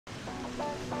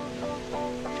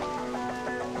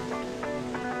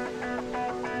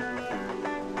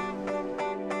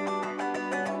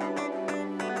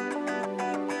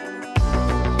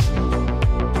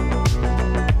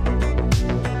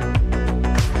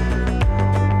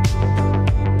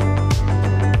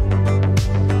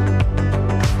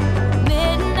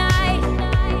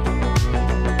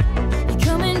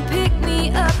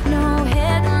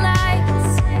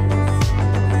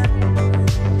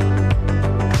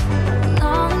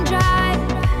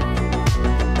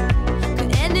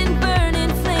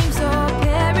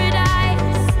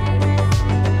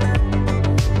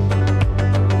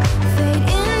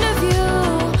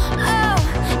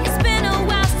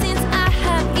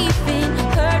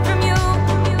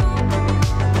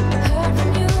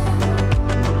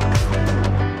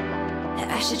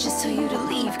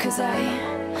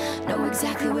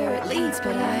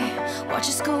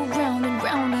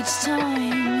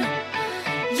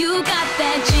You got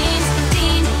that James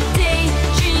Dean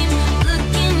daydream look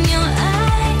in your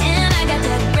eye, and I got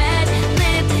that red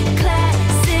lip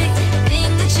classic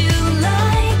thing that you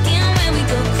like. And when we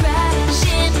go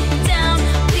crashing down,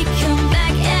 we come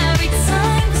back every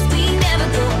time, 'cause we never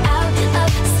go out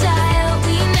of style.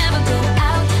 We never go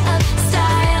out of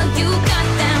style. You got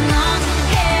that long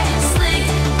hair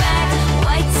slicked back,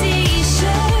 white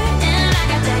t-shirt, and I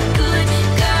got that good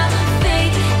girl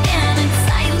fade and a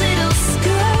tight little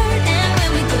skirt. And when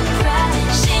we go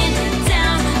crashing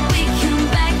down, we come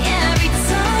back every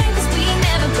time, 'cause we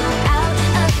never go out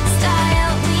of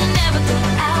style. We never go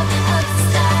out of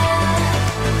style.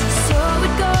 So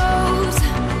it goes.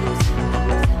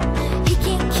 He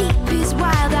can't keep his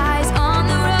wild eyes on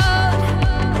the road.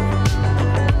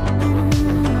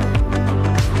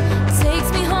 Takes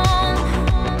me home.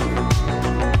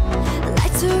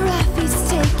 Lights are off, he's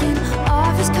taking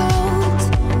off his coat.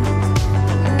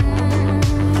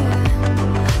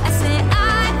 I say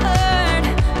I heard,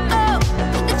 oh,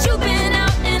 that you've been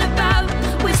out and about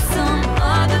with some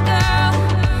other girl,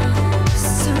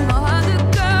 some other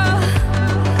girl.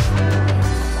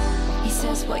 He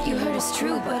says what you heard is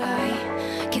true, but I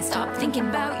can't stop thinking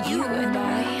about you. And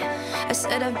I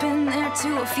said I've been there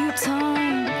too a few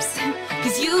times,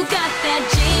 'cause you got that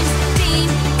James Dean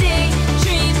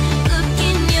daydream look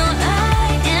in your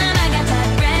eye, and I got that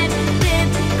red lip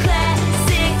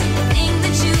classic thing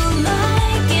that you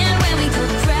like. And when we go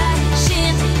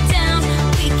crashing down,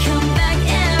 we come back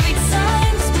every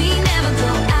time, 'cause we never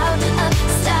go out of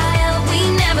style. We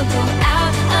never go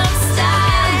out of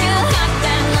style. You got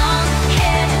that long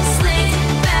hair slicked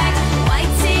back,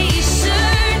 white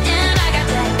t-shirt, and I got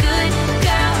that good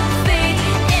girl fade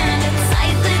and a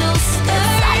tight little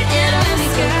skirt. And when we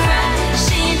go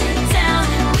crashing down,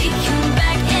 we come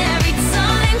back every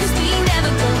time, 'cause we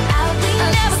never go out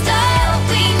of style.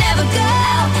 We never go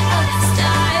out of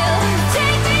style.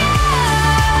 Take me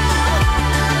out,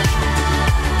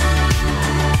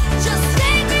 just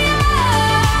take me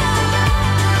out.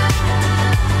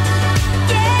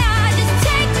 Yeah, just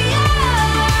take me out.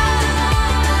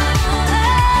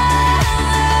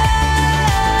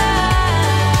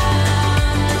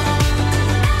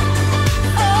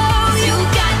 Oh, you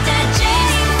got that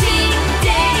James Dean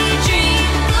daydream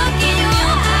look in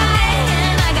your eye,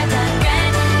 and I got that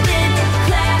red lip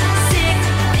classic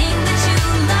thing that you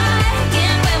like.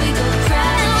 And when we go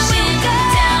crashing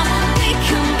down, we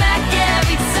come back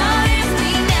every time.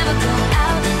 We never go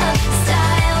out of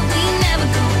style. We never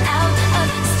go out of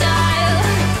style.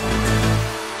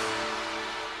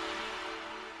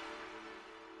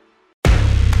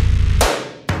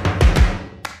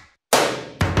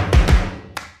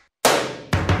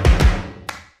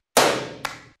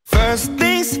 First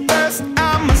things first,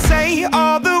 I'ma say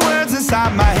all the words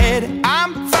inside my head.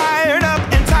 I'm fired up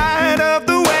and tired of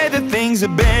the way that things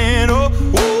have been. Oh,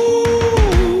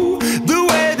 ooh, the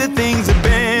way that things have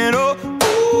been. Oh,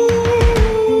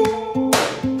 ooh.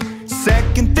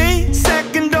 Second thing,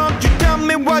 second, don't you tell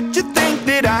me what you think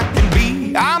that I can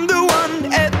be. I'm the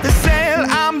one at the sail,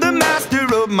 I'm the master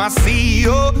of my sea.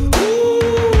 Oh,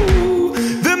 ooh,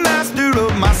 the master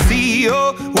of my sea.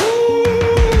 Oh, ooh.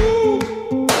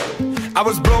 I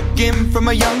was broken from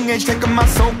a young age, taking my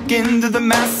soak into the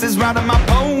masses, writing my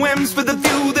poems for the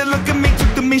few that look at me,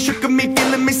 took to me, shook at me,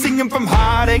 feeling me, singing from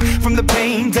heartache, from the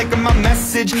pain, taking my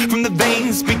message from the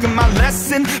veins, speaking my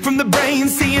lesson from the brain,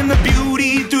 seeing the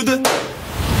beauty through the.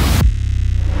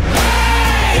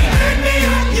 Hey, you burn me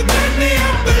up, you burn me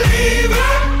up,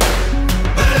 believer,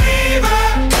 believer.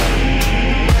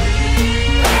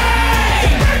 Hey,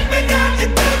 you burn me down, you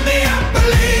burn me up,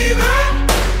 believer,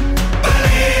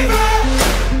 believer.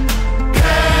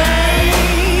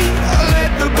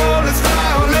 Let the bullets fly,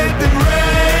 or let them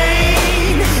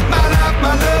rain. My life,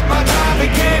 my love, my drive,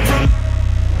 it came from.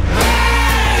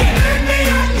 Hey, you burn me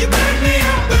up, you burn me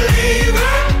up,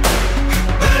 believer,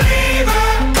 believer.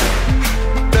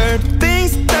 Third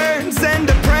things third, send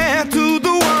a prayer to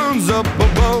the ones up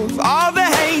above. All the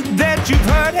hate that you've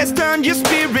heard has turned your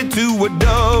spirit to a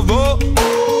dove. Oh,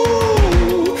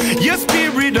 ooh, your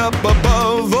spirit up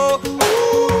above. Oh, ooh.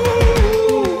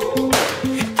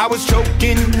 I was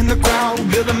choking in the crowd,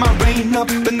 building my rain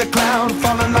up in the cloud,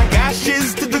 falling like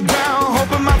ashes to the ground,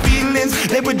 hoping my feelings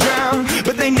they would drown,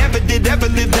 but they never did. Ever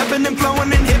lived, ebbing and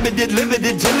flowing, inhibited,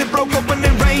 limited, till it broke open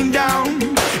and rained down.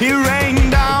 It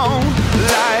rained down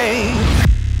like.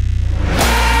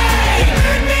 Hey, you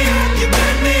burn me up, you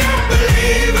burn me up,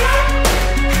 believer,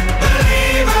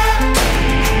 believer.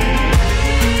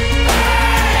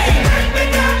 Hey, you burn me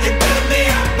down, you burn me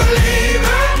up,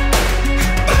 believer,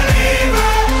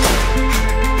 believer.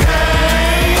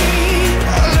 Hey,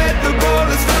 let the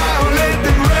bullets fly.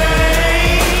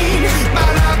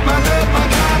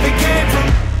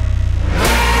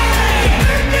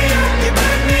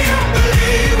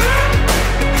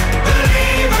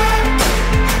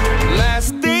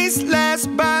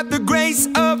 face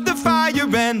of the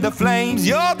fire and the flames.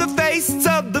 You're the face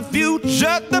of the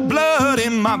future, the blood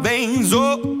in my veins.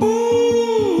 Oh,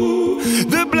 ooh,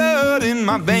 the blood in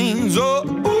my veins. Oh,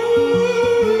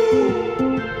 ooh.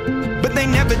 But they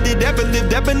never did ever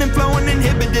live, ebbing and flowing,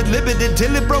 inhibited, limited,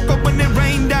 till it broke up when it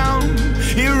rained down.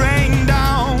 It rained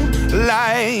down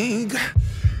like...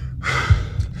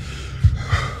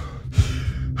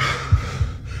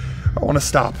 I want to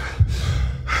stop.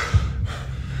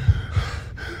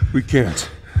 We can't.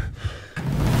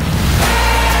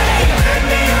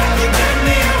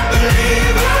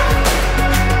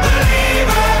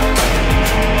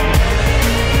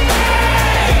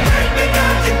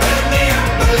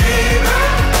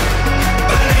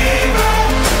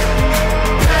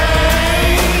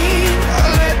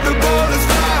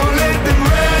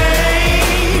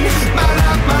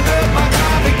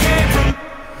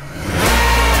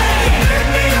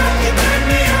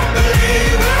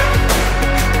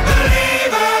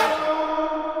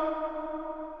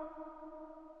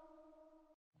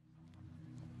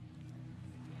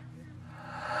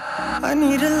 I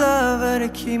need a lover to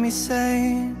keep me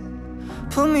sane.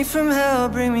 Pull me from hell,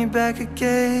 bring me back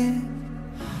again.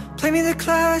 Play me the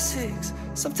classics,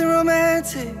 something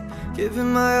romantic.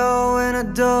 Giving my all when I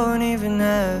don't even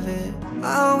have it.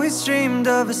 I always dreamed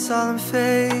of a solemn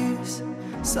face,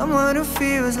 someone who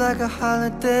feels like a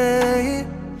holiday.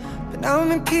 But now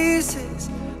I'm in pieces,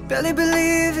 barely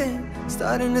believing,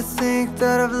 starting to think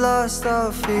that I've lost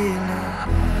all feeling.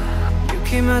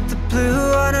 Came out the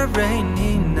blue on a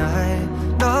rainy night,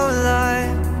 no lie.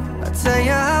 I'll tell you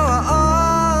how I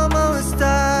almost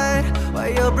died, while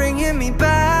you're bringing me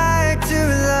back to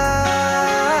life.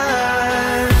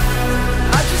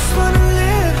 I just wanna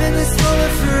live in this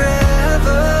moment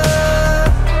forever,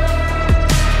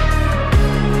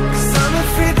 'cause I'm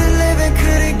afraid that living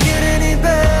couldn't get any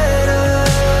better.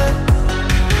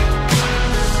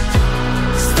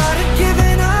 Started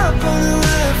giving up on the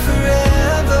word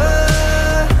forever,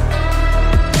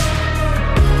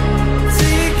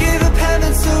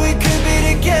 so we could be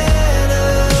together.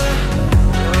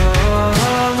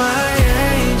 Oh, my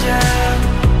angel,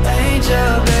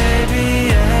 angel, baby,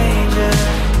 angel.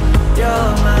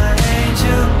 You're my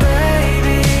angel,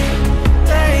 baby,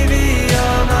 baby.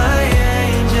 You're my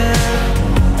angel,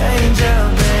 angel,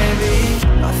 baby.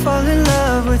 I fall in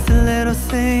love with the little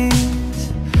things,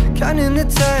 counting the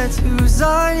tattoos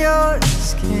on your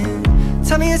skin.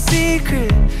 Tell me a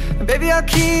secret, and baby, I'll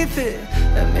keep it.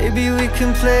 And maybe we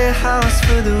can play house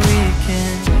for the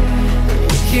weekend.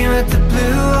 We came at the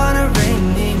blue on a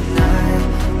rainy night,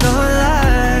 no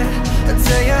lie. I'll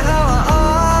tell you how I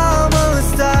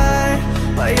almost died,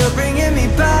 while you're bringing me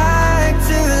back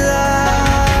to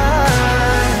life.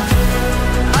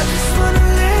 I just wanna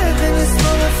live in this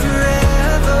moment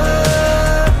forever,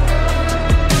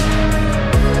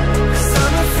 'cause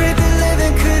I'm afraid that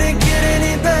living couldn't get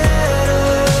any better.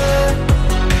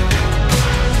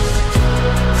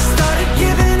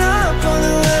 Giving up on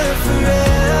the word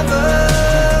forever,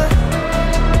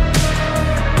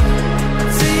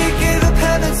 till you gave up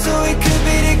heaven so we could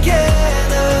be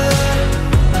together.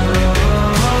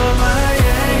 Oh, my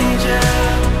angel,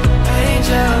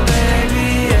 angel, baby,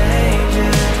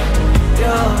 angel.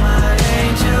 You're my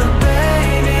angel,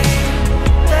 baby,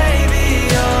 baby.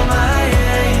 You're my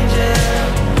angel,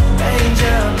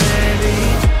 angel, baby.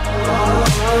 Oh,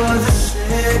 the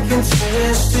second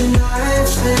twisted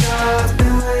knives that I've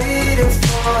been waiting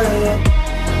for you.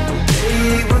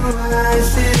 They were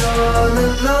worth it all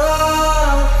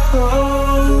along,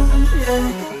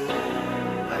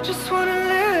 yeah. I just wanna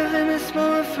live in this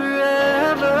moment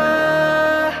forever,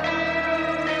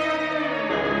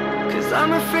 'cause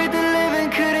I'm afraid that living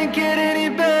couldn't get any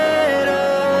better.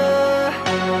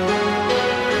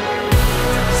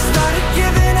 Started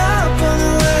giving up on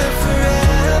the word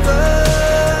forever,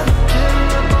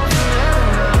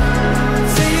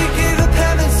 till you gave up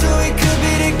heaven so we could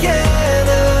be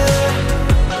together.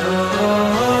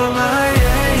 Oh, my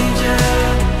angel,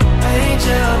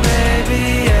 angel, baby,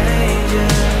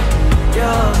 angel.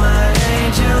 You're my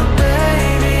angel,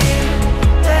 baby,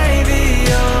 baby.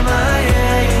 You're my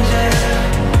angel,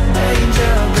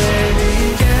 angel, baby,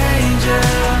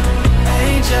 angel,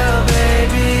 angel,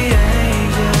 baby,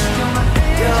 angel.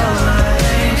 You're my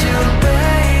angel,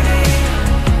 baby,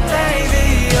 baby.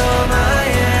 You're my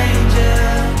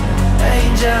angel,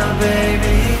 angel,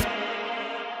 baby.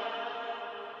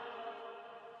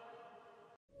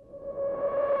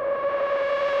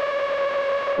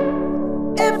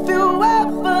 If you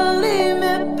ever leave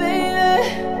me, baby,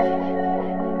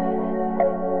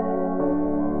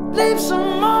 leave some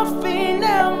morphine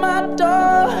at my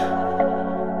door,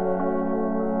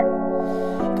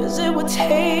 'cause it would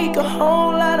take a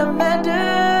whole lot of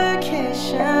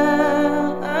medication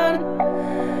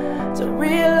to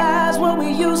realize what we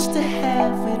used to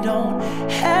have, we don't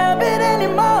have it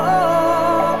anymore.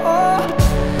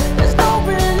 There's no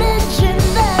religion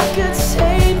that could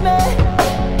save me.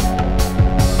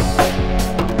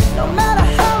 No matter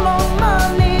how long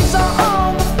my knees are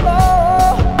on the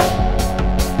floor.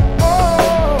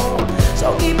 Oh, so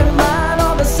keep in mind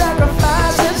all the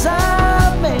sacrifices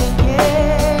I'm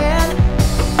making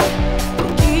to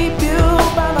keep you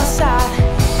by my side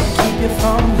and keep you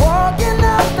from walking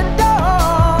out the door.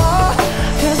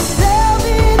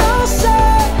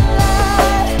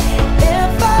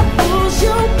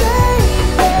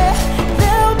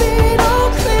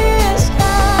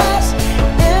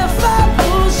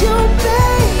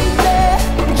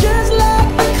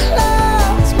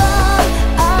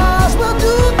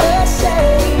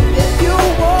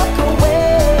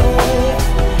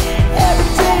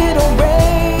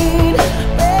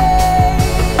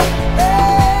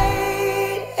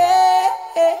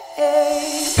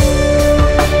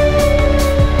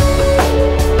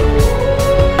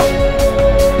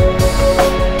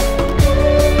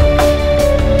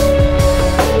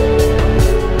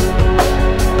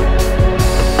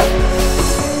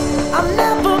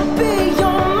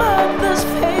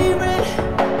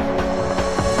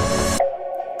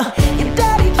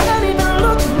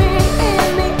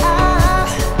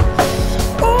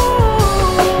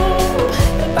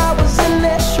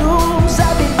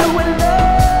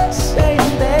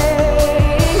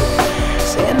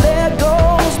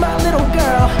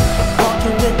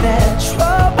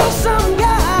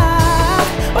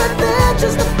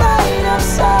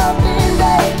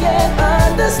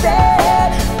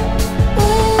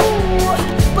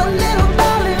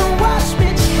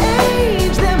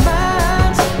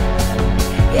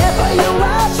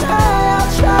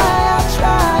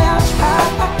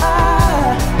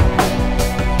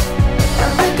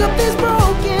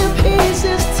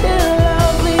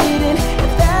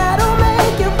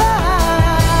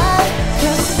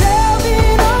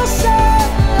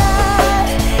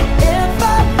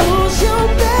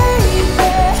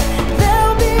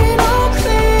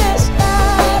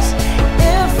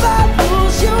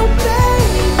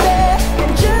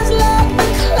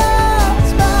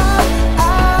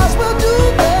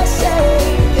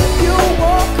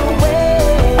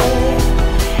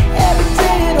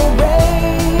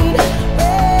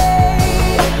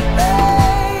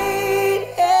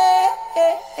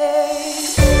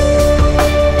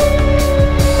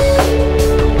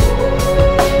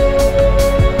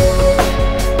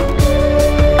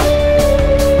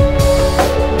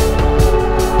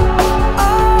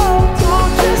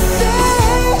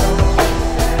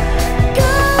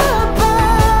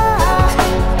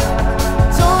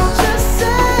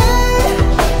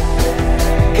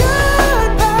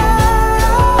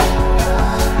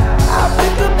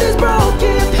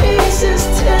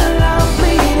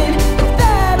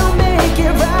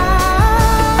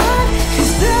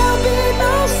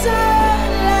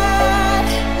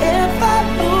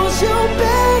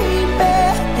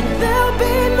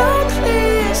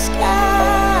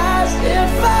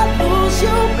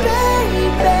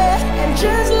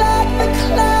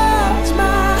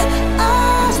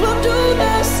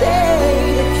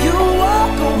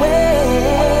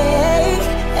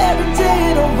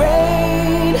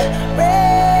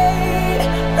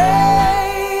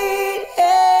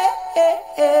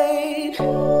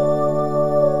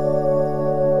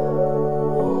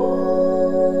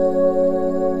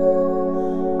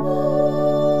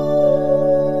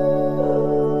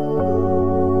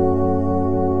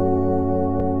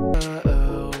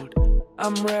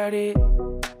 I'm ready,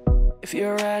 if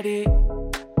you're ready.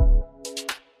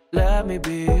 Let me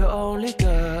be your only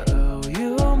girl.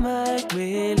 You make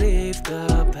me leave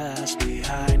the past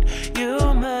behind.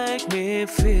 You make me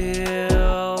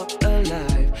feel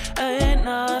alive. Ain't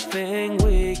nothing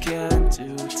we can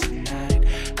do tonight.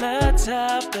 Let's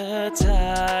have the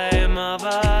time of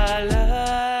our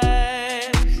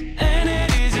lives. Ain't it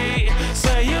easy?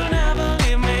 Say you'll never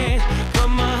leave me, but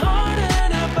my heart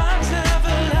in a box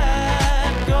never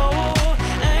let go.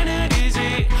 Ain't it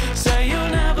easy? Say you'll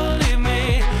never leave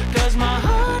me, 'cause my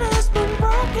heart has been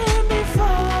broken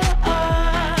before.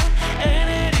 Ain't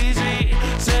it easy?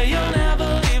 Say you'll never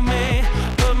leave me,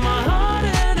 but my heart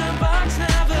in a box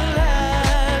never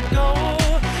let go.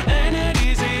 Ain't it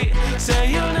easy? Say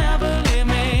you'll never leave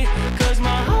me, 'cause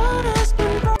my heart has been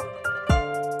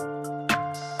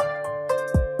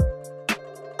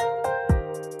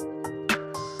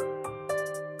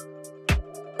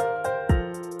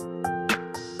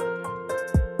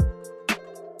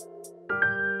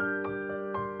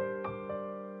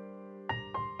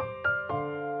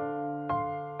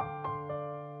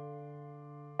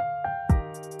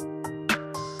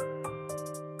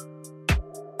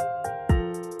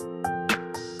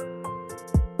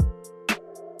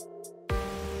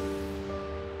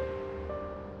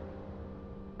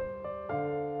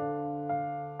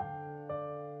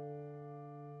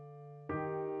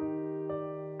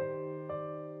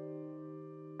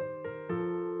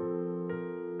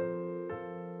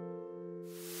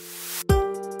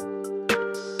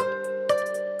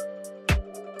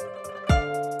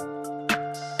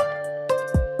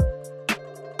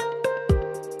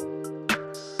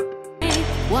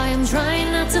I'm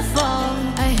trying not to fall.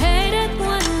 I hate it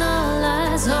when all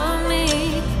eyes on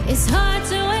me. It's hard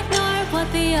to ignore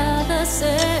what the others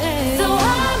say. Though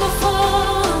I'm a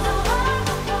fool,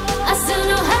 I still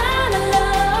know how to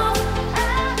love.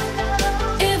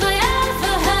 If I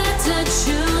ever had to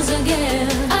choose again,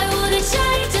 I wouldn't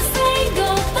change a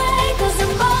single thing, 'cause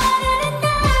I'm more than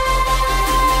enough.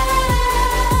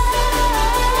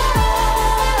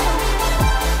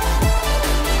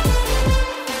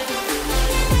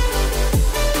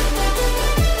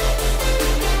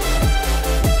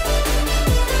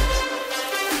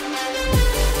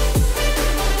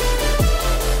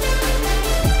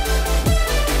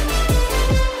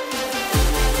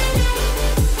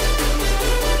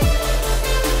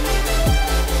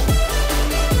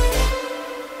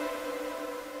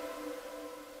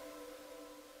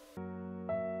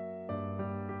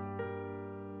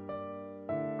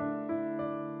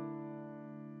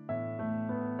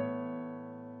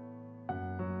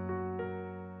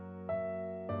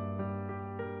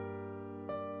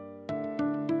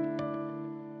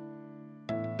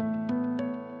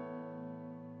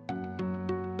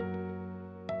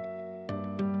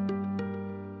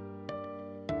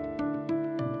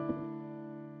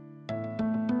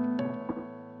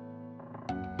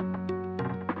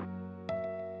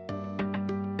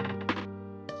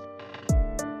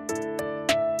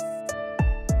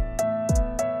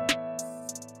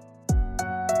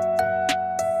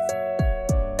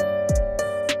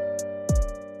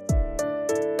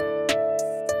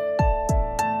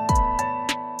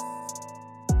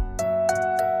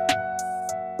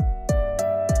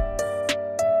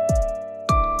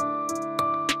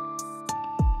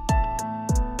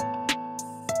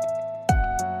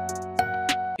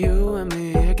 You and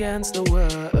me against the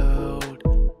world.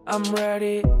 I'm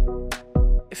ready,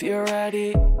 if you're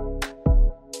ready.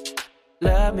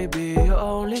 Let me be your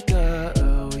only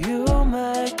girl. You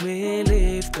make me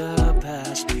leave the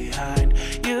past behind.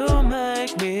 You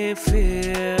make me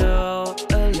feel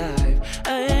alive.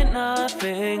 Ain't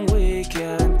nothing we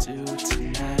can do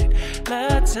tonight.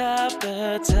 Let's have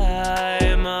the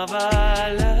time of our